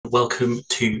welcome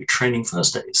to Training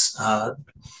Thursdays. I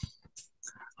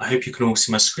hope you can all see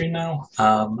my screen now.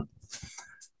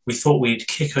 We thought we'd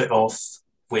kick it off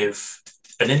with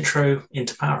an intro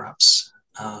into Power Apps.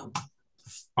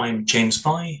 I'm James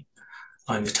Bai.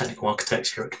 I'm the technical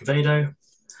architect here at Convado.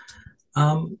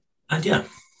 And yeah,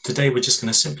 today we're just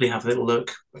going to simply have a little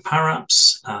look at Power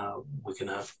Apps. We're going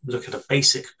to look at a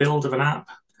basic build of an app,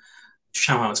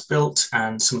 show how it's built,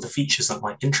 and some of the features that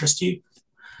might interest you.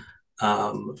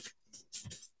 The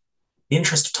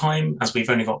interest of time, as we've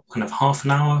only got kind of half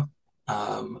an hour,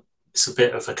 it's a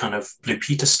bit of a kind of Blue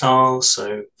Peter style.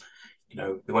 So,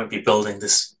 we won't be building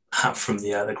this app from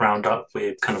the ground up.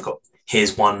 We've kind of got,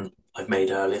 here's one I've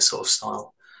made earlier sort of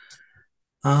style.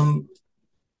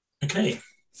 Okay,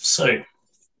 so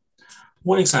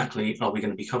what exactly are we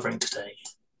going to be covering today?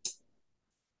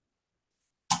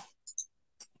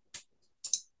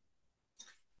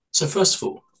 So first of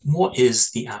all, what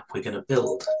is the app we're going to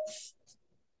build?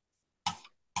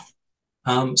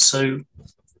 So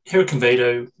here at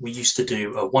Convado, we used to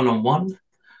do a one-on-one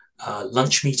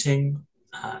lunch meeting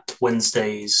at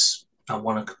Wednesdays at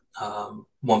 1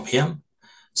 p.m.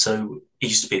 So it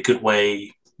used to be a good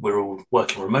way, we're all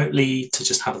working remotely, to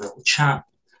just have a little chat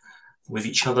with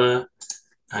each other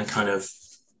and kind of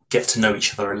get to know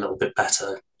each other a little bit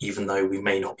better, even though we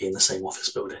may not be in the same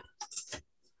office building.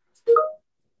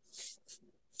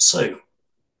 So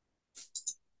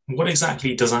what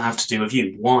exactly does that have to do with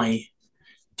you? Why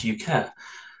do you care?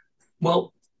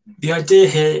 Well, the idea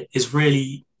here is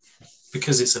really,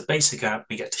 because it's a basic app,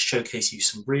 we get to showcase you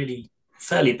some really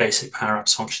fairly basic Power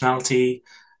Apps functionality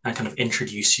and kind of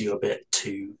introduce you a bit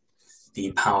to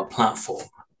the Power Platform.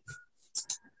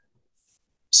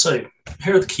 So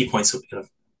here are the key points that we're going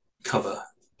to cover.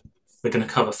 We're going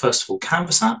to cover, first of all,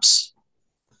 Canvas apps.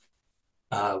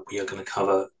 We are going to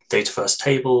cover data first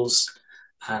tables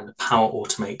and Power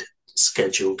Automate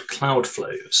scheduled cloud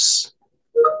flows.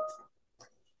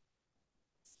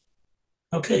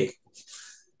 Okay,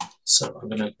 so I'm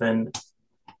going to then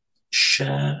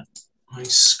share my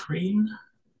screen.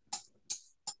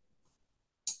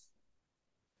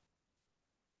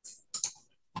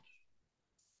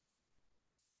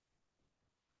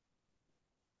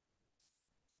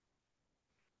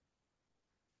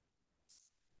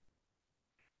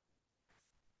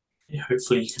 Okay,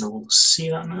 hopefully you can all see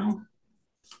that now.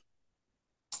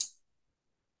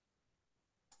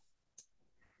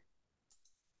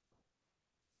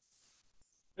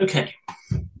 Okay,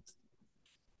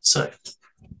 so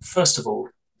first of all,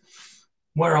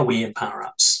 where are we in Power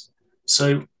Apps?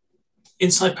 So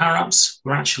inside Power Apps,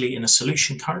 we're actually in a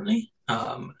solution currently.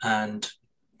 And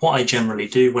what I generally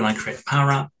do when I create a Power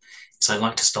App is I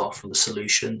like to start from the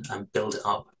solution and build it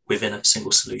up within a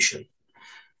single solution.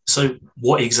 So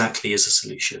what exactly is a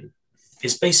solution?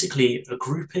 It's basically a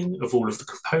grouping of all of the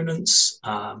components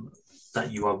that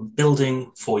you are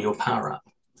building for your Power App.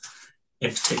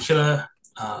 In particular,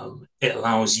 it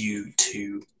allows you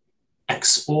to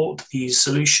export these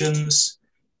solutions,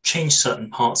 change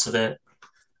certain parts of it,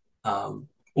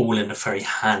 all in a very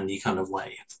handy kind of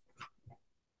way.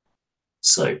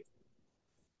 So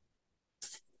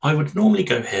I would normally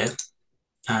go here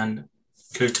and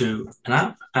go to an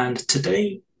app. And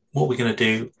today, what we're going to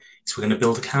do is we're going to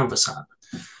build a Canvas app.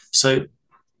 So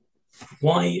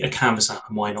why a Canvas app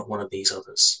and why not one of these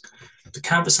others? The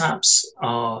Canvas apps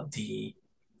are the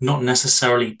not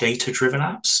necessarily data-driven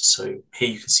apps. So here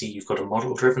you can see you've got a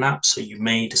model-driven app. So you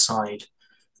may decide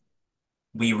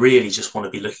we really just want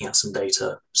to be looking at some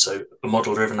data. So a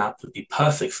model-driven app would be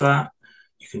perfect for that.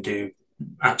 You can do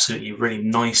absolutely really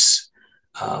nice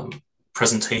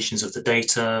presentations of the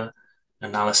data,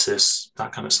 analysis,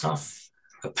 that kind of stuff.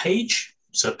 A page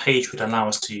would allow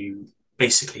us to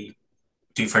basically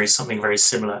do something very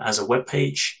similar as a web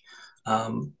page.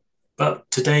 But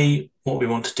today, what we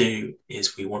want to do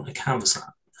is we want a Canvas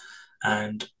app.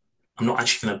 And I'm not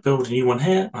actually going to build a new one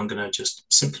here. I'm going to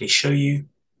just simply show you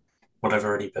what I've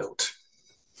already built.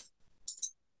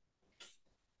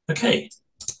 Okay,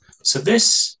 so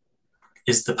this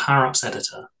is the Power Apps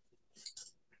editor.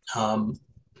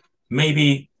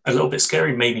 Maybe a little bit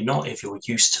scary, maybe not if you're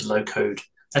used to low-code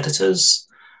editors,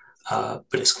 but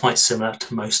it's quite similar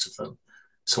to most of them.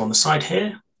 So on the side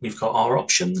here, we've got our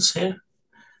options here.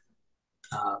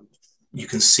 You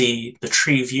can see the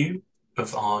tree view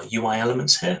of our UI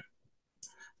elements here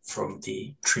from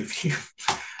the tree view.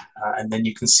 And then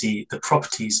you can see the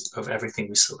properties of everything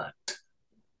we select.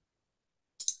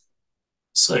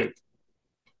 So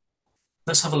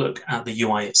let's have a look at the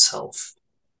UI itself.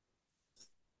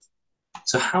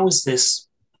 So how is this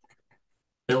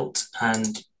built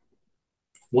and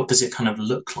what does it kind of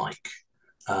look like?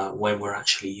 when we're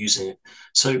actually using it.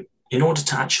 So in order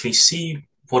to actually see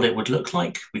what it would look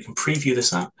like, we can preview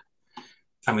this app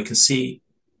and we can see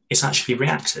it's actually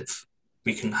reactive.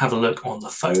 We can have a look on the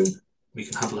phone, we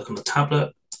can have a look on the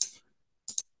tablet,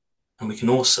 and we can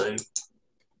also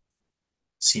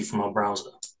see from our browser.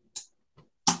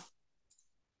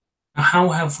 Now, how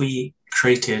have we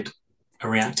created a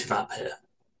reactive app here?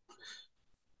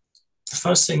 The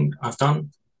first thing I've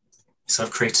done is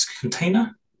I've created a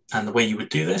container, and the way you would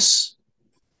do this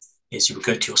is you would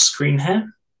go to your screen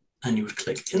here and you would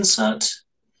click Insert,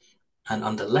 and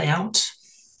under Layout,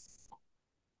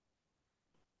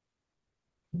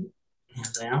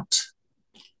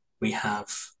 we have,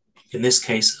 in this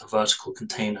case, a vertical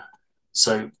container.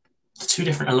 So the two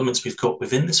different elements we've got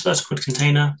within this vertical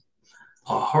container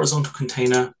are a horizontal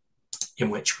container in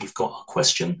which we've got a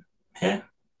question here,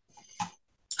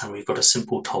 and we've got a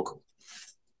simple toggle.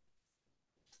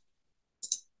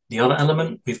 The other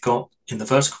element we've got in the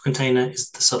vertical container is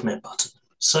the submit button.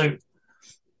 So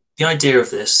the idea of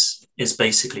this is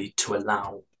basically to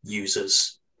allow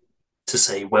users to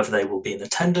say whether they will be in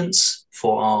attendance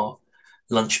for our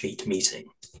Lunchmeet meeting.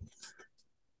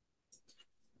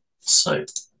 So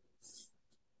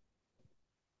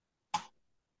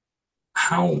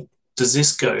how does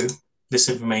this go, this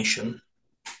information,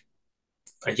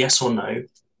 a yes or no,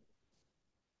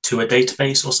 to a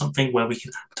database or something where we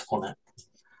can act upon it?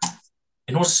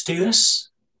 In order to do this,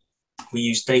 we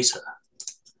use data,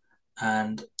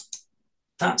 and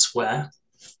that's where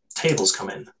tables come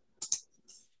in.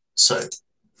 So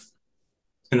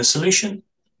in the solution,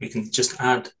 we can just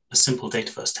add a simple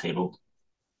Dataverse table.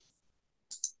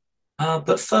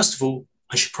 But first of all,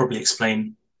 I should probably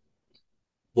explain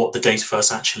what the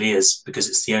Dataverse actually is, because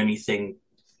it's the only thing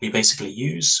we basically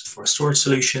use for a storage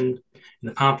solution in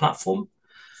the Power Platform.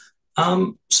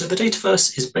 So the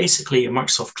Dataverse is basically a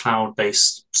Microsoft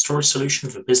Cloud-based storage solution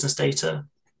for business data.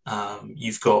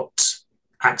 You've got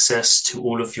access to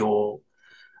all of your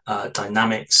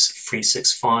Dynamics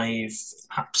 365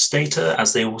 apps data,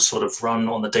 as they all sort of run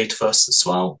on the Dataverse as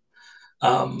well.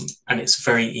 And it's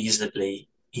very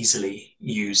easily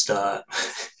used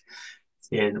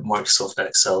in Microsoft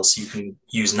Excel. So you can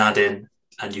use Nadin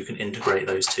and you can integrate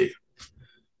those two.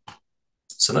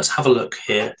 So let's have a look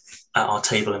here at our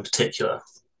table in particular.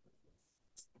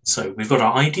 So we've got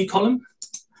our ID column,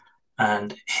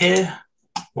 and here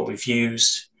what we've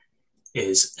used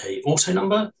is a auto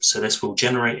number. So this will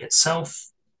generate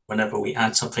itself whenever we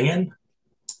add something in.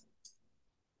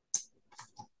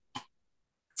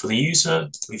 For the user,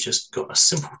 we've just got a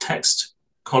simple text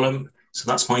column. So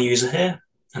that's my user here.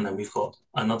 And then we've got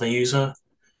another user.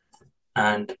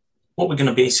 And what we're going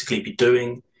to basically be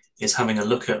doing is having a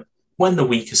look at when the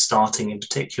week is starting in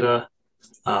particular,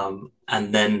 and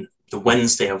then the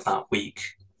Wednesday of that week,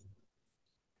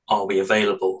 are we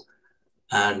available?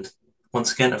 And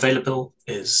once again, available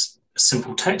is a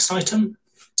simple text item.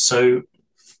 So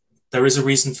there is a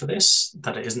reason for this,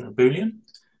 that it isn't a Boolean.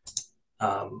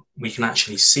 We can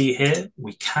actually see here,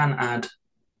 we can add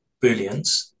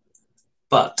Booleans,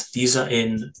 but these are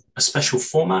in a special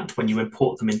format when you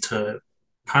import them into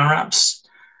Power Apps,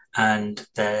 and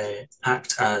they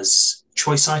act as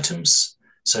choice items.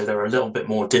 So they're a little bit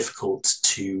more difficult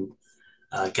to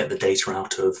get the data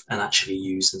out of and actually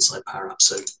use inside Power Apps.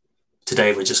 So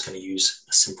today we're just going to use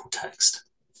a simple text.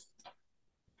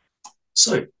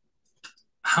 So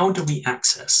how do we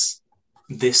access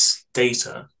this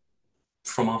data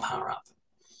from our Power App?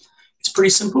 It's pretty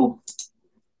simple.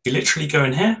 We literally go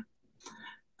in here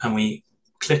and we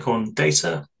click on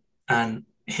data, and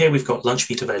here we've got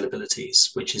Lunchmeet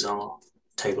availabilities, which is our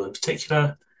table in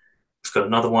particular. We've got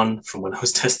another one from when I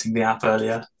was testing the app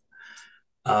earlier.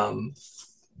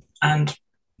 And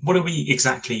what are we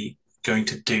exactly going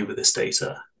to do with this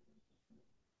data?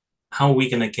 How are we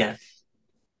going to get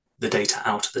the data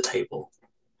out of the table?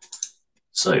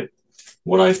 So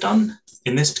what I've done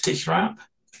in this particular app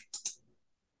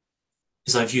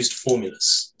is I've used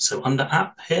formulas. So under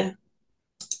app here,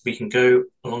 we can go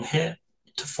along here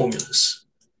to formulas.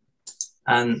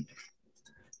 And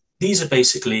these are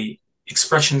basically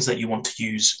expressions that you want to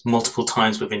use multiple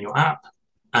times within your app,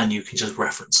 and you can just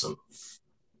reference them.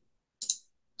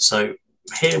 So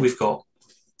here we've got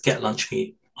get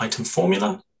Lunchmeet item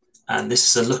formula, and this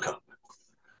is a lookup.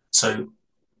 So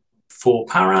for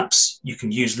Power Apps, you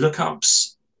can use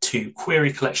lookups to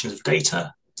query collections of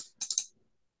data.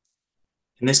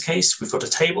 In this case, we've got a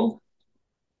table,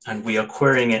 and we are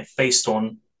querying it based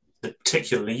on the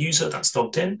particular user that's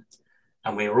logged in,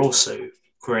 and we are also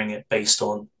querying it based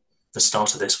on the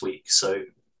start of this week. So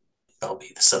that'll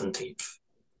be the 17th.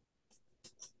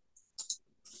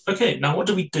 Okay, now what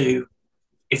do we do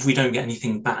if we don't get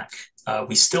anything back,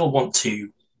 we still want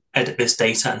to edit this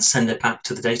data and send it back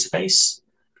to the database,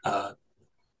 the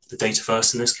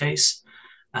Dataverse in this case.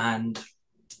 And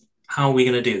how are we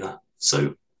going to do that?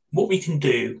 So what we can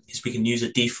do is we can use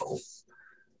a default.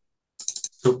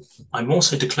 So I'm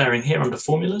also declaring here under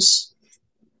formulas,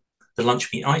 the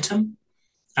lunch meat item.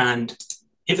 And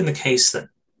if in the case that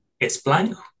it's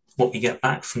blank, what we get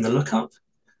back from the lookup,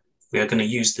 we are going to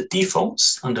use the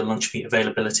defaults under lunch meat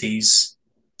availabilities.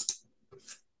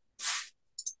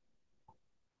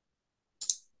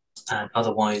 And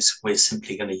otherwise, we're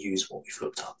simply going to use what we've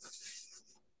looked up.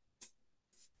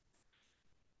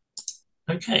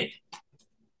 Okay,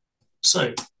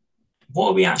 so what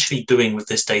are we actually doing with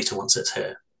this data once it's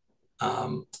here?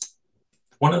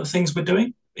 One of the things we're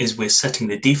doing is we're setting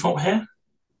the default here,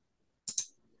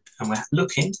 and we're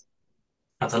looking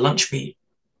at the lunch meat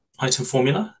item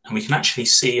formula, and we can actually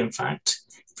see, in fact,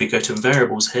 if we go to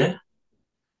variables here,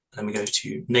 and then we go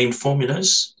to named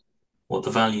formulas, what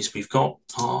the values we've got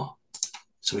are.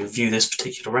 So we view this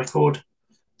particular record,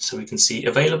 so we can see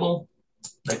available,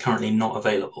 they're currently not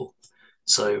available.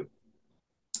 So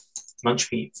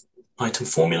lunch meat item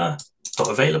formula dot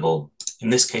available, in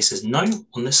this case is no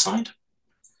on this side.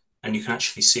 And you can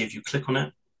actually see if you click on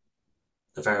it,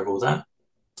 the variable there.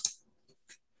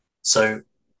 So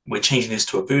we're changing this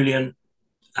to a Boolean,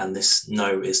 and this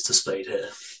no is displayed here.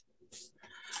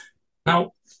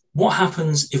 Now, what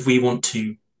happens if we want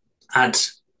to add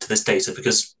to this data?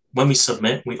 Because when we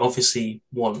submit, we obviously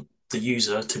want the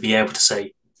user to be able to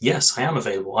say, yes, I am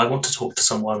available. I want to talk to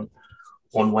someone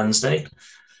on Wednesday.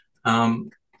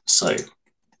 So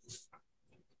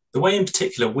the way in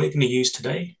particular we're going to use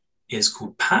today is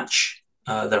called patch.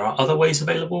 There are other ways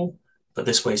available, but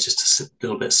this way is just a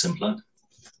little bit simpler.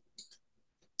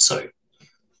 So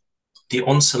the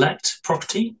onSelect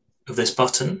property of this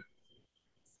button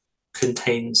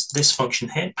contains this function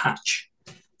here, patch,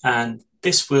 and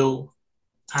this will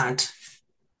add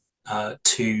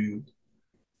to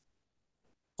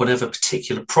whatever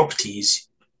particular properties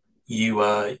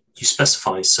you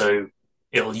specify. So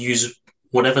it'll use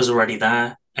whatever's already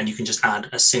there, and you can just add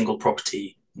a single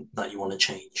property that you want to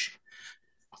change.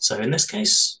 So in this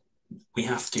case, we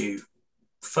have to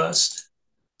first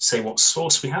say what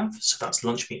source we have. So that's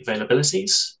lunch meat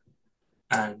availabilities.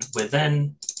 And we're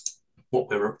then what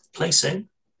we're replacing.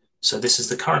 So this is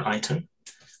the current item.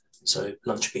 So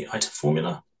lunch meat item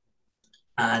formula.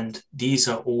 And these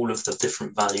are all of the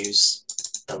different values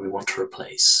that we want to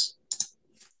replace.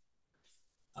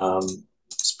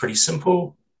 It's pretty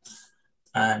simple.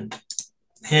 And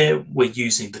here we're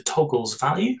using the toggles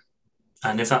value.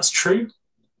 And if that's true,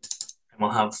 then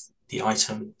we'll have the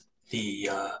item, the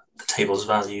table's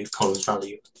value, column's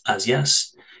value as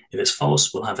yes. If it's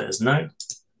false, we'll have it as no.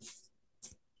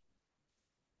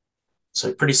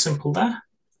 So pretty simple there.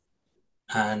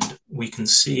 And we can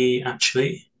see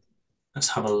actually, let's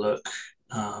have a look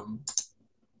on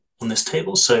this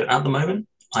table. So at the moment,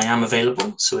 I am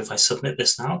available. So if I submit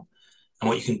this now, and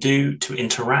what you can do to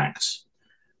interact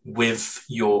with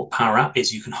your Power App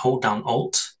is you can hold down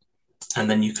Alt, and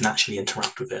then you can actually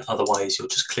interact with it. Otherwise, you're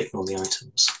just clicking on the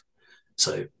items.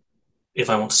 So if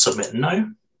I want to submit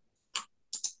no,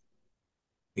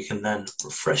 we can then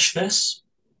refresh this,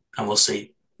 and we'll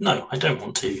see, no, I don't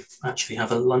want to actually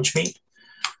have a lunch meat.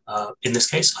 In this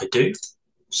case, I do.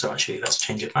 So actually, let's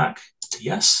change it back to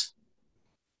yes.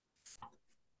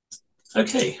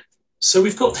 Okay, so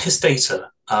we've got this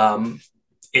data.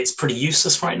 It's pretty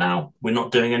useless right now. We're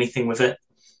not doing anything with it.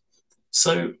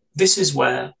 So this is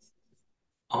where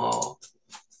our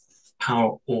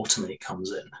Power Automate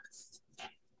comes in.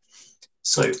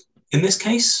 So in this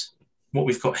case, what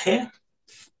we've got here,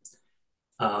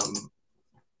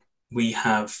 we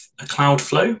have a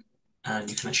Cloudflow, and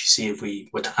you can actually see if we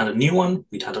were to add a new one,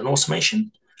 we'd add an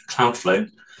automation, Cloudflow.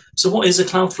 So what is a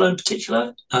Cloudflow in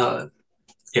particular?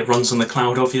 It runs on the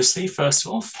cloud, obviously, first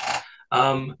off.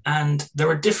 And there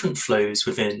are different flows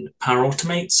within Power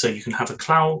Automate. So you can have a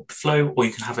cloud flow or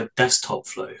you can have a desktop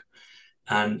flow.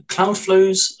 And cloud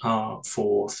flows are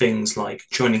for things like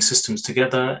joining systems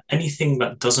together, anything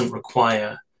that doesn't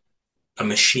require a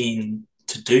machine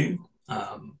to do.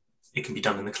 It can be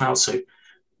done in the cloud. So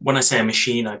when I say a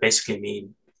machine, I basically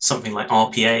mean something like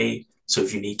RPA. So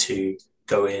if you need to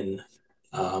go in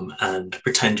and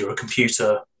pretend you're a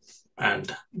computer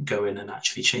and go in and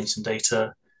actually change some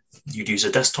data, you'd use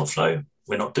a desktop flow.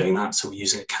 We're not doing that, so we're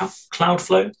using a cloud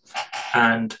flow.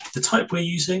 And the type we're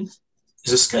using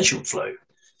is a scheduled flow,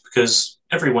 because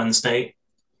every Wednesday,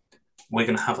 we're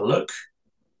going to have a look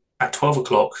at 12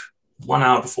 o'clock, 1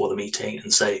 hour before the meeting,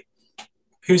 and say,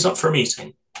 who's up for a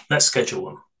meeting? Let's schedule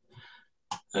one.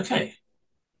 Okay,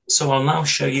 So I'll now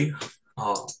show you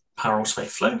our Power Automate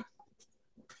flow.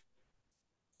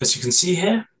 As you can see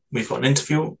here, we've got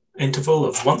an interval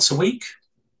of once a week,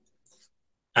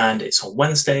 and it's on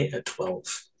Wednesday at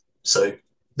 12. So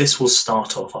this will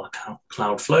start off our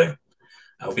Cloudflow.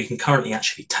 We can currently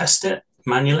actually test it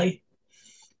manually,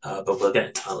 but we'll get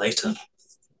into that later.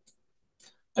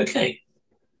 Okay,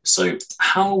 so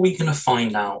how are we going to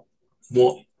find out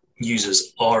what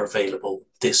users are available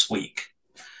this week?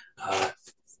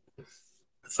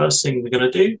 The first thing we're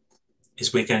going to do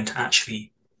is we're going to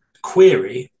actually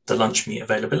query the lunch meet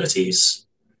availabilities.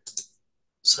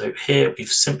 So here we've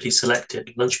simply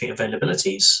selected lunch meet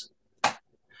availabilities,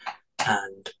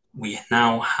 and we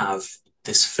now have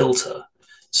this filter.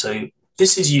 So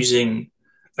this is using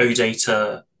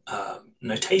OData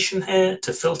notation here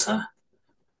to filter.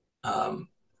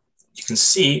 You can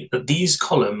see that these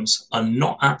columns are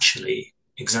not actually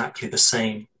exactly the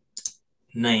same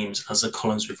names as the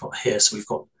columns we've got here. So we've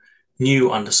got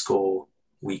new underscore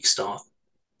week start,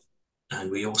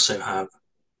 and we also have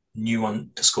new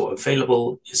underscore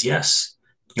available is yes,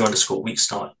 new underscore week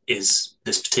start is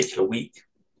this particular week.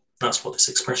 That's what this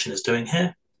expression is doing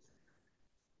here.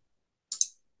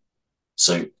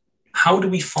 So how do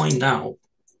we find out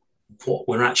what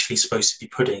we're actually supposed to be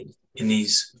putting in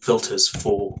these filters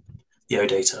for the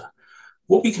OData?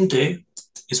 What we can do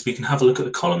is we can have a look at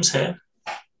the columns here.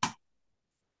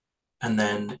 And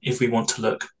then if we want to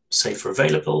look, say, for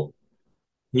available,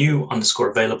 new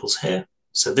underscore availables here.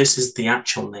 So this is the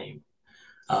actual name.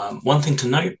 One thing to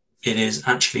note, it is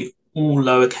actually all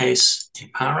lowercase in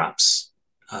Power Apps,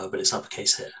 but it's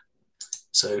uppercase here.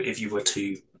 So if you were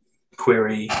to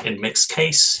query in mixed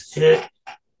case here,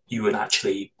 you would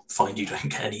actually find you don't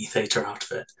get any data out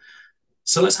of it.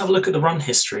 So let's have a look at the run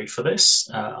history for this.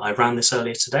 I ran this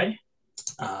earlier today,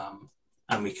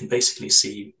 and we can basically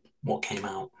see what came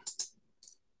out.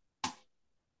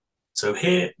 So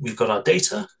here we've got our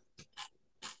data.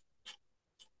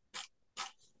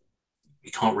 We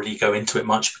can't really go into it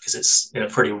much because it's in a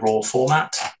pretty raw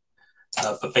format,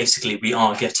 but basically we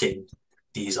are getting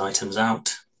these items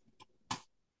out.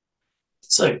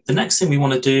 So the next thing we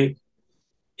want to do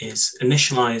is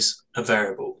initialize a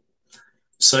variable.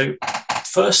 So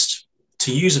first,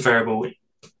 to use a variable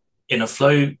in a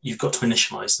flow, you've got to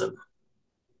initialize them.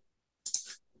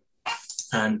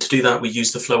 And to do that, we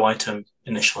use the flow item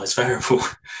initialize variable.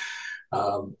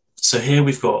 So here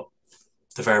we've got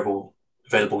the variable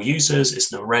available users,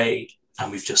 it's an array,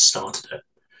 and we've just started it.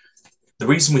 The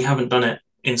reason we haven't done it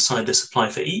inside this apply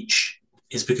for each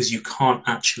is because you can't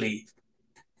actually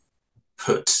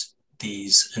put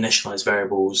these initialized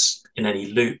variables in any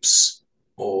loops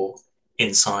or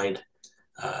inside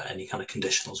any kind of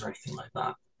conditionals or anything like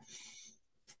that.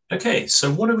 Okay,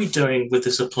 so what are we doing with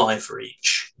this apply for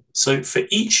each? So for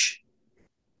each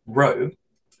row,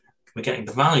 we're getting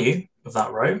the value of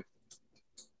that row.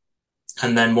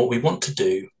 And then what we want to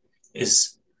do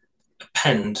is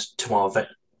append to our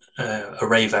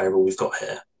array variable we've got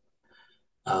here.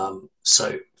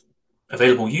 So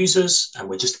available users, and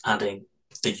we're just adding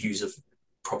the user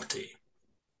property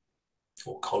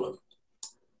or column.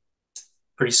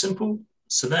 Pretty simple.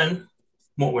 So then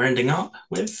what we're ending up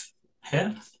with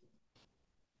here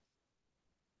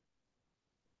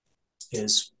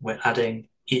is we're adding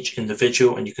each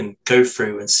individual, and you can go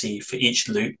through and see for each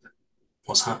loop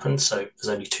what's happened. So there's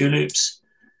only 2 loops,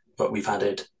 but we've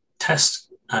added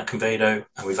test at Convado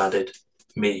and we've added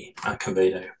me at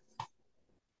Convado.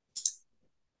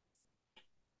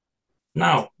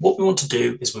 Now, what we want to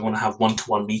do is we want to have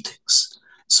one-to-one meetings.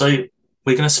 So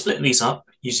we're going to split these up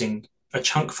using a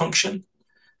chunk function,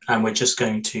 and we're just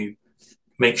going to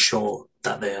make sure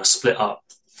that they are split up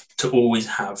to always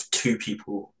have 2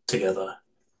 people together.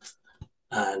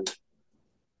 And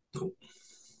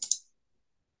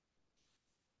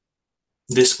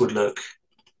this would look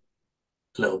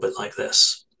a little bit like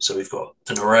this. So we've got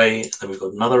an array, and then we've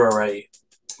got another array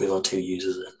with our 2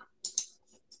 users in.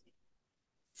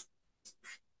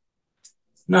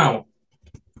 Now,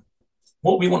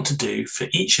 what we want to do for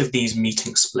each of these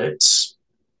meeting splits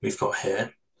we've got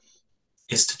here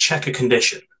is to check a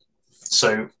condition.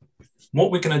 So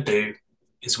what we're going to do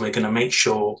is we're going to make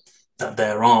sure that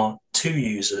there are 2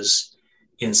 users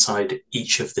inside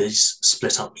each of these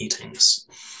split up meetings,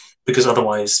 because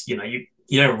otherwise, you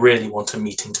don't really want a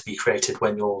meeting to be created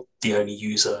when you're the only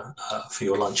user for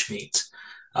your lunch meet.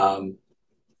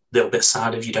 Little bit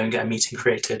sad if you don't get a meeting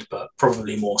created, but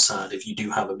probably more sad if you do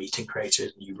have a meeting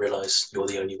created and you realize you're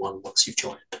the only one once you've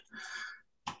joined.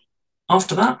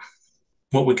 After that,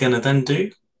 what we're going to then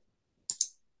do,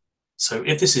 so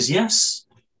if this is yes,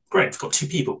 great, we've got 2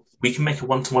 people. We can make a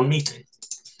one-to-one meeting.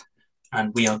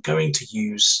 and we are going to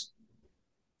use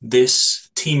this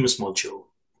Teams module.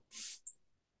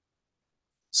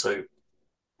 So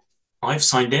I've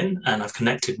signed in and I've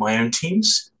connected my own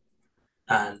Teams,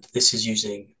 and this is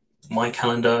using my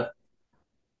calendar.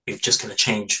 We're just going to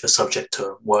change the subject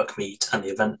to work meet and the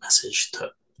event message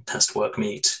to test work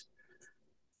meet.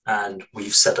 And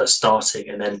we've set a starting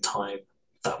and end time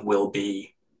that will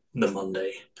be the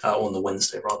Monday, on the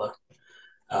Wednesday rather.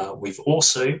 We've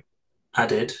also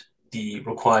added the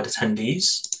required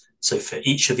attendees. So for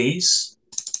each of these,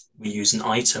 we use an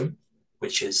item,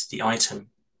 which is the item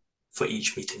for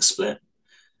each meeting split.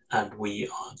 And we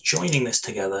are joining this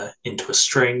together into a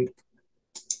string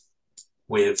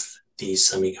with these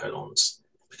semicolons,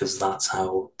 because that's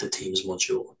how the Teams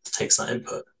module takes that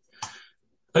input.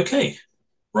 Okay,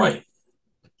 right.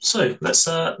 So let's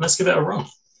give it a run.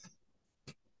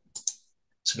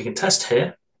 So we can test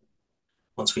here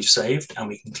once we've saved, and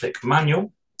we can click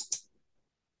manual.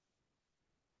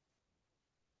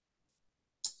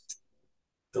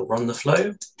 We'll run the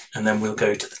flow, and then we'll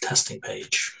go to the testing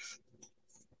page.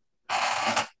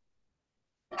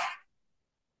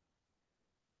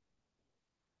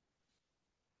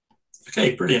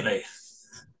 Okay, brilliantly.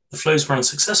 The flow's run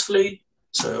successfully.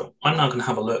 So I'm now going to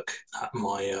have a look at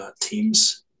my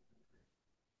Teams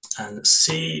and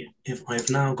see if I've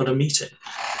now got a meeting.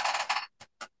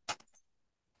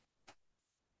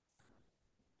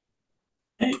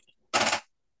 Okay.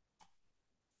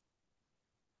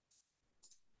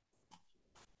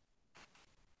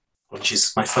 Which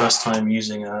is my first time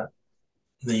using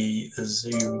the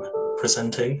Zoom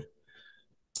presenting.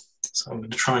 So I'm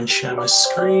going to try and share my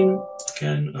screen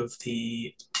again of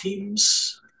the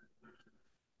Teams.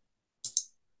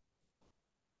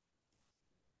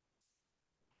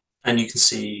 And you can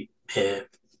see here,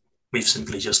 we've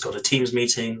simply just got a Teams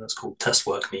meeting that's called Test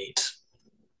Work Meet.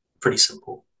 Pretty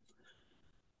simple.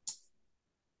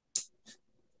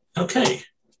 Okay.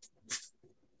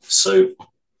 So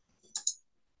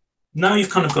now you've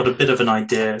kind of got a bit of an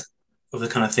idea of the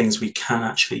kind of things we can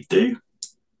actually do.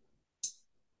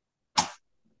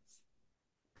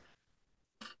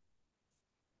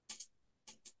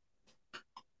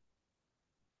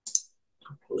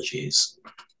 Apologies.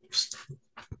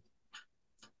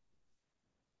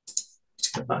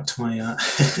 To get back to my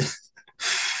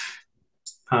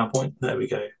PowerPoint. There we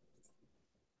go.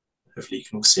 Hopefully you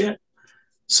can all see it.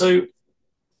 So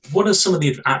what are some of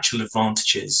the actual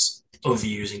advantages of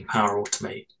using Power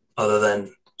Automate, other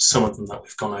than some of them that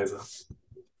we've gone over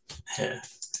here?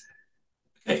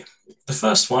 Okay, the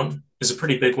first one is a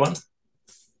pretty big one.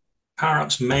 Power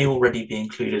Apps may already be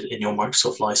included in your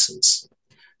Microsoft license.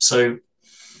 So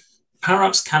Power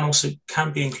Apps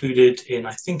can be included in,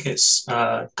 I think it's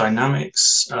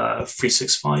Dynamics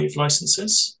 365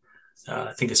 licenses.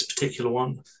 I think it's a particular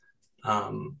one.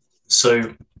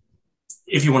 So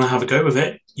if you want to have a go with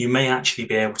it, you may actually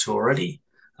be able to already.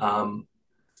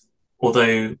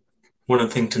 Although one of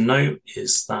the things to note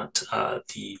is that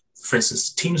for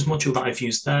instance, the Teams module that I've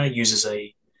used there uses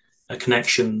a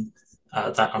connection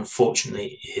that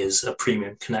unfortunately is a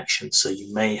premium connection. So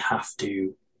you may have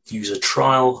to use a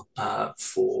trial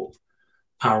for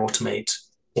Power Automate,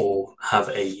 or have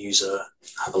a user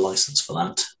have a license for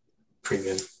that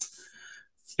premium.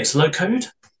 It's low code.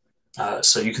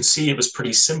 So you can see it was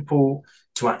pretty simple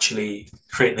to actually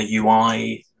create the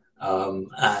UI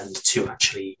and to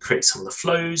actually create some of the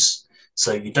flows.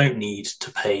 So you don't need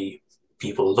to pay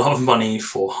people a lot of money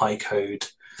for high code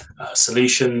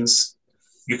solutions.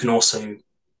 You can also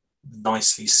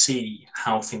nicely see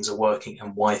how things are working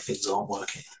and why things aren't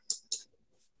working.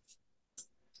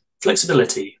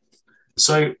 Flexibility.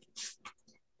 So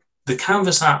the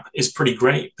Canvas app is pretty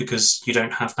great because you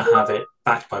don't have to have it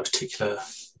backed by a particular...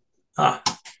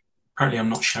 apparently I'm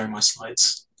not sharing my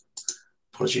slides.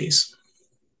 Apologies.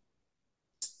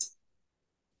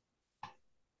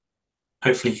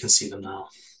 Hopefully you can see them now.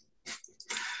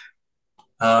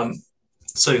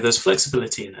 So there's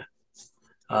flexibility in it.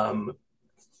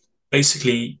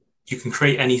 Basically, you can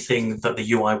create anything that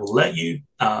the UI will let you.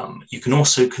 You can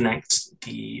also connect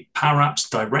the Power Apps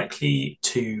directly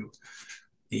to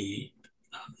the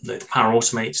Power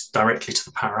Automate directly to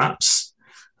the Power Apps.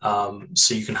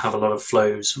 So you can have a lot of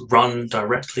flows run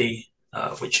directly,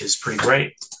 which is pretty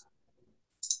great.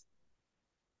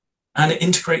 And it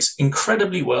integrates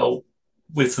incredibly well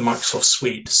with the Microsoft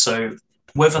Suite. So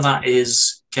whether that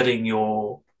is getting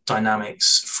your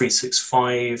Dynamics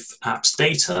 365 apps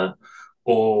data,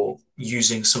 or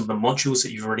using some of the modules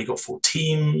that you've already got for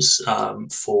Teams,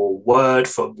 for Word,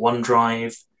 for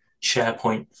OneDrive,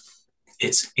 SharePoint,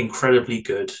 it's incredibly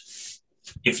good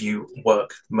if you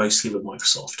work mostly with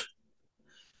Microsoft.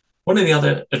 One of the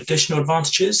other additional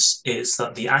advantages is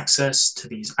that the access to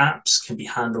these apps can be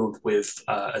handled with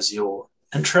Azure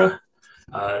Entra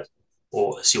uh,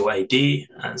 or Azure AD,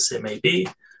 as it may be.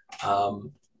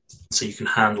 Um, so you can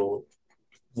handle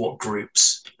what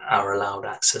groups are allowed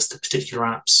access to particular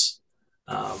apps.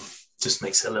 Um, just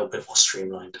makes it a little bit more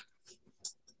streamlined.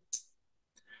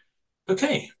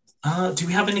 Okay, do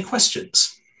we have any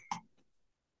questions?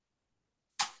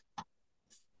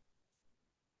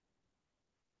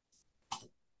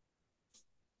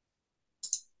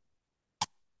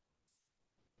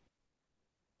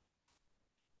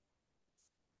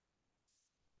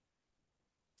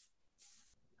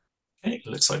 Okay,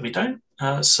 looks like we don't.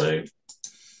 So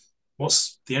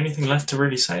what's the only thing left to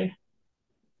really say?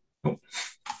 Oh,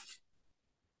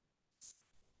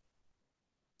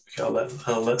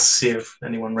 okay, let's see if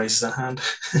anyone raises their hand.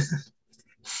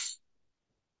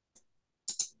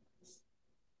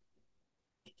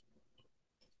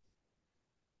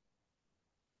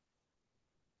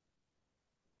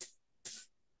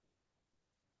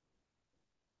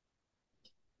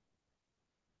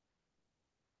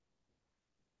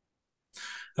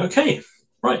 Okay,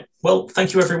 right. Well,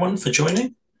 thank you everyone for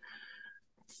joining,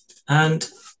 and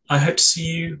I hope to see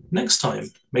you next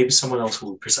time. Maybe someone else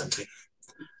will be presenting.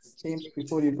 James,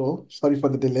 before you go, sorry for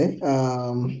the delay.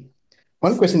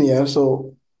 One question here.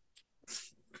 So,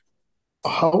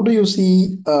 how do you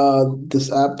see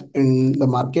this app in the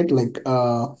market, like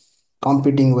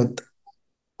competing with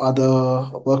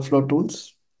other workflow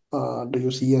tools? Do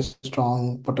you see a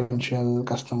strong potential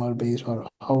customer base, or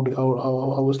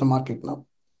how is the market now?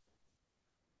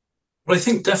 Well, I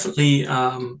think definitely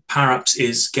Power Apps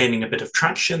is gaining a bit of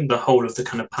traction. The whole of the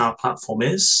kind of Power Platform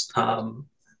is.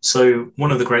 So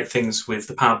one of the great things with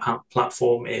the Power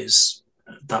Platform is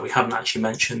that we haven't actually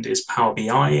mentioned is Power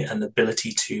BI and the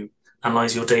ability to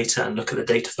analyze your data and look at the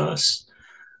data first,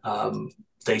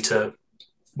 data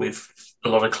with a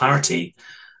lot of clarity.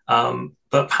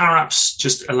 But Power Apps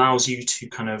just allows you to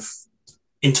kind of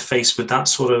interface with that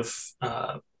sort of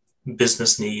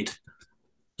business need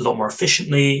a lot more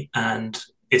efficiently. And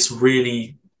it's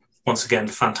really, once again,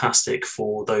 fantastic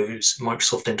for those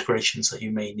Microsoft integrations that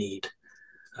you may need.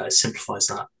 It simplifies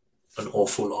that an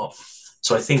awful lot.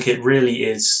 So I think it really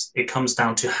is, it comes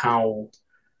down to how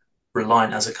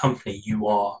reliant as a company you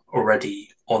are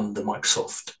already on the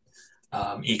Microsoft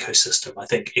ecosystem. I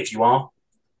think if you are,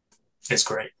 it's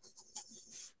great.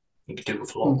 You can do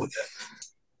a lot Hmm. with it.